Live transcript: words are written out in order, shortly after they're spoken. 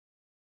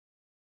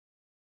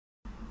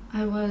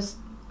I was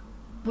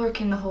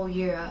working the whole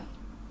year at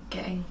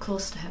getting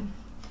close to him.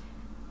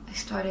 I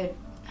started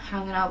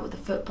hanging out with the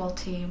football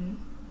team,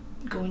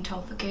 going to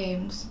all the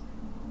games,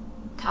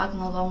 tagging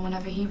along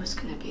whenever he was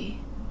going to be.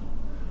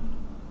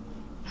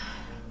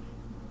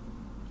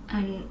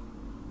 And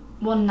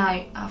one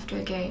night after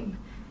a game,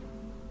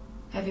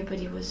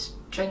 everybody was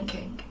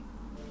drinking,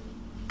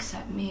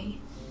 except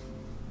me.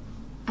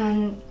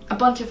 And a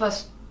bunch of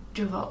us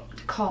drove up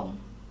to Cong.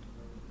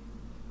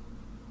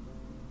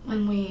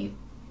 When we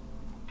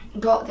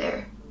got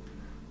there,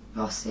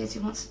 Ross says he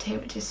wants to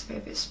take me to his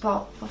favourite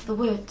spot off the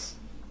woods.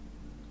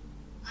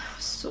 I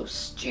was so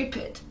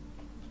stupid.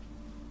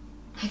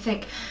 I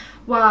think,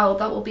 wow,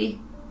 that will be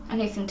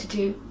anything to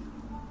do.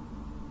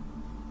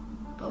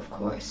 But of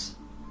course,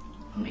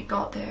 when we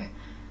got there,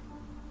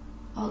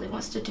 all he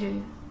wants to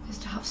do is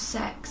to have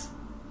sex.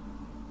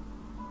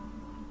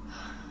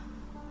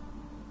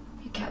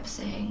 He kept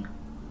saying,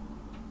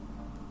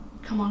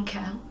 "Come on,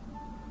 Kel.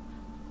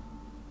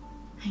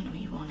 I know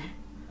you want it.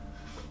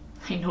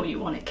 I know you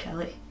want it,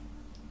 Kelly."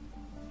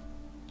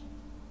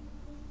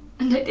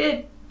 And I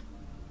did.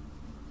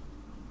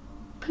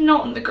 But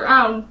not on the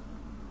ground.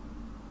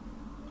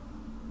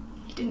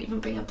 He didn't even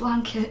bring a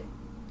blanket.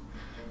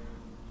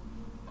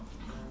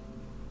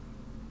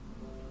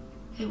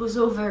 It was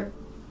over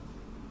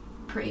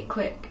pretty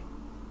quick.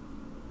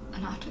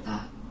 And after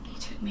that, he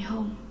took me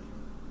home.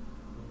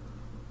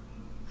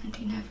 And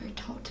he never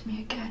talked to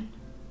me again.